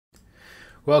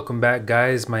Welcome back,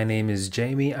 guys. My name is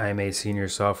Jamie. I'm a senior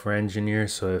software engineer.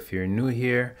 So if you're new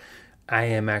here, I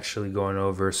am actually going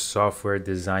over software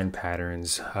design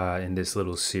patterns in this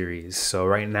little series. So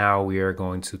right now we are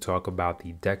going to talk about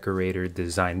the decorator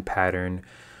design pattern.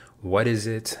 What is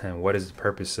it and what is the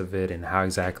purpose of it and how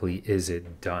exactly is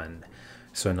it done?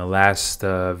 So in the last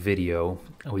video,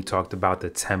 we talked about the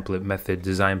template method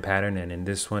design pattern, and in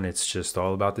this one, it's just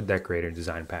all about the decorator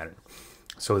design pattern.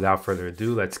 So without further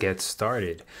ado, let's get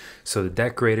started. So the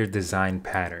decorator design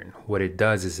pattern, what it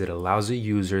does is it allows a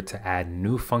user to add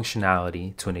new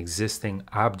functionality to an existing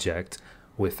object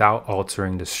without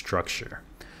altering the structure.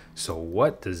 So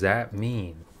what does that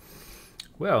mean?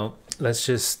 Well, let's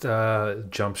just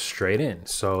jump straight in.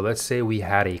 So let's say we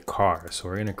had a car. So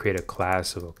we're going to create a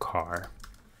class of a car.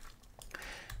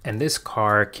 And this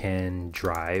car can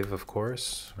drive, of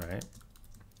course, right?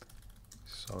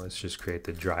 So let's just create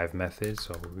the drive method.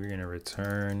 So we're going to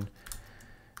return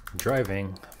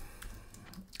driving.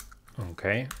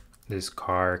 Okay. This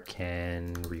car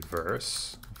can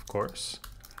reverse, of course.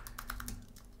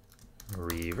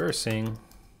 Reversing.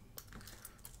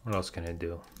 What else can it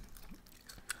do?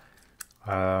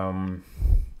 I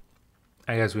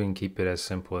guess we can keep it as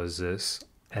simple as this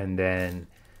and then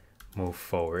move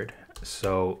forward.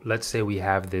 So let's say we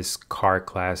have this car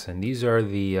class, and these are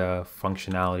the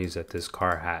functionalities that this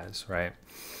car has, right?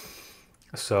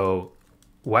 So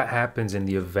what happens in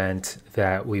the event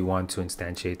that we want to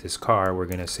instantiate this car? We're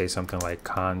going to say something like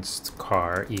const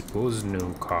car equals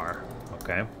new car,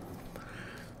 okay?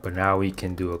 But now we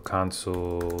can do a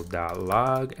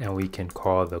console.log, and we can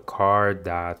call the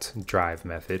car.drive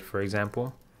method, for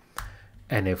example.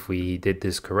 And if we did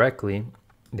this correctly,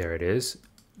 there it is.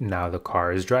 Now the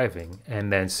car is driving.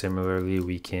 And then similarly,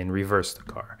 we can reverse the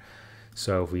car.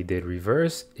 So if we did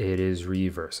reverse, it is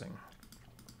reversing.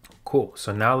 Cool.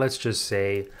 So now let's just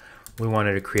say we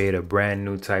wanted to create a brand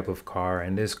new type of car,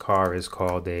 and this car is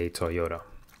called a Toyota.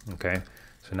 Okay.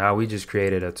 So now we just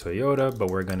created a Toyota, but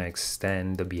we're going to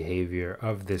extend the behavior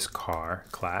of this car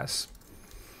class.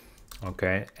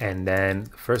 Okay. And then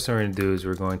the first thing we're going to do is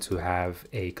we're going to have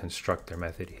a constructor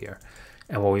method here.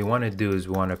 And what we want to do is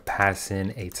we want to pass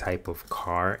in a type of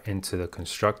car into the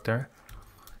constructor.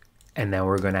 And then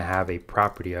we're going to have a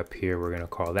property up here. We're going to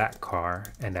call that car.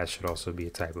 And that should also be a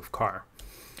type of car.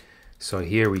 So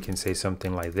here we can say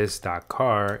something like this dot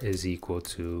car is equal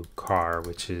to car,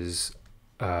 which is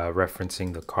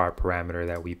referencing the car parameter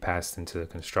that we passed into the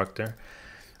constructor.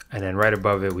 And then right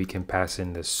above it, we can pass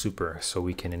in the super so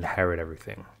we can inherit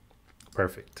everything.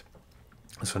 Perfect.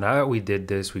 So now that we did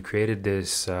this, we created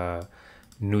this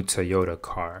new Toyota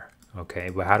car.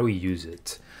 Okay, but how do we use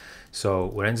it? So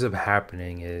what ends up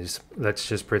happening is, let's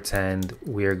just pretend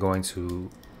we are going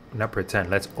to, not pretend,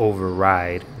 let's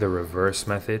override the reverse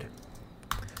method.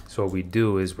 So what we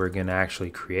do is we're going to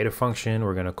actually create a function.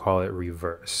 We're going to call it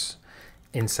reverse.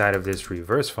 Inside of this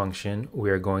reverse function, we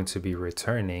are going to be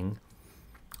returning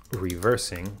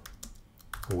reversing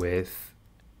with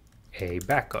a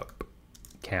backup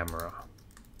camera.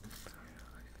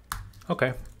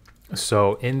 Okay.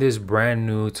 So in this brand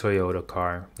new Toyota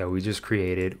car that we just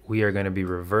created, we are going to be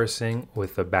reversing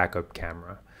with a backup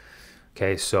camera.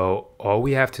 Okay, so all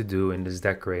we have to do in this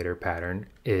decorator pattern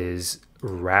is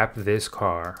wrap this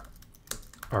car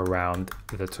around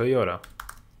the Toyota.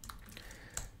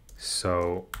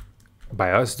 So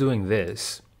by us doing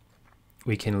this,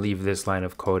 we can leave this line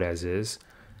of code as is.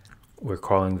 We're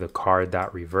calling the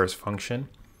car.reverse function.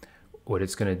 What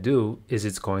it's going to do is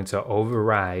it's going to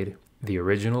override the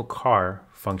original car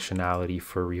functionality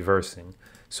for reversing.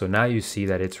 So now you see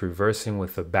that it's reversing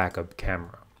with a backup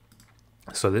camera.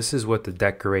 So this is what the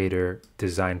decorator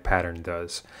design pattern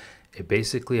does. It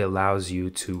basically allows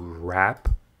you to wrap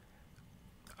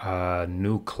a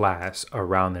new class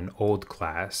around an old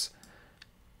class,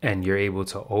 and you're able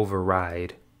to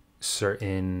override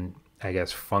certain, I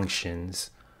guess, functions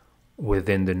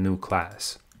within the new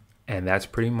class. And that's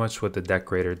pretty much what the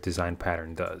decorator design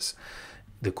pattern does.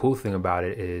 The cool thing about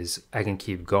it is I can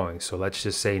keep going. So let's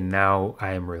just say now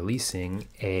I am releasing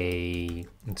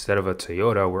instead of a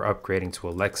Toyota, we're upgrading to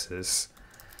a Lexus,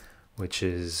 which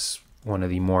is one of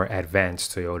the more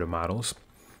advanced Toyota models.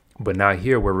 But now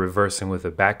here we're reversing with a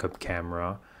backup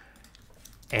camera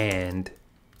and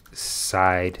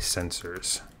side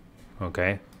sensors.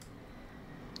 Okay.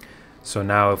 So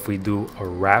now if we do a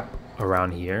wrap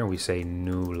around here, we say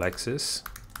new Lexus,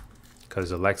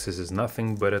 because a Lexus is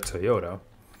nothing but a Toyota.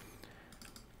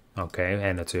 Okay,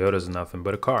 and a Toyota is nothing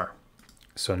but a car.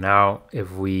 So now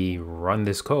if we run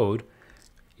this code,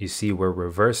 you see we're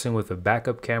reversing with a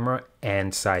backup camera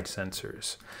and side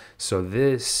sensors. So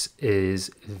this is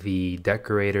the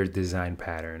Decorator design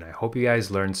pattern. I hope you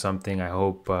guys learned something. I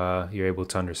hope you're able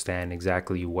to understand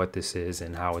exactly what this is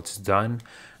and how it's done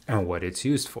and what it's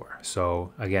used for.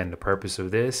 So again, the purpose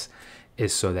of this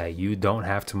is so that you don't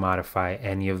have to modify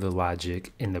any of the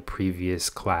logic in the previous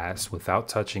class without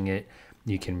touching it.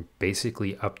 You can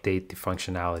basically update the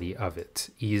functionality of it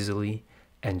easily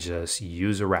and just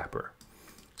use a wrapper.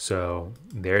 So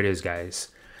there it is, guys.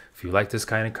 If you like this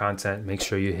kind of content, make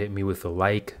sure you hit me with a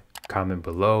like, comment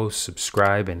below,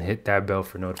 subscribe, and hit that bell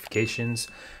for notifications.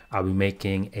 I'll be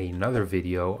making another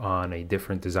video on a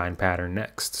different design pattern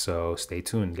next, so stay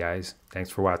tuned, guys.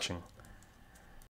 Thanks for watching.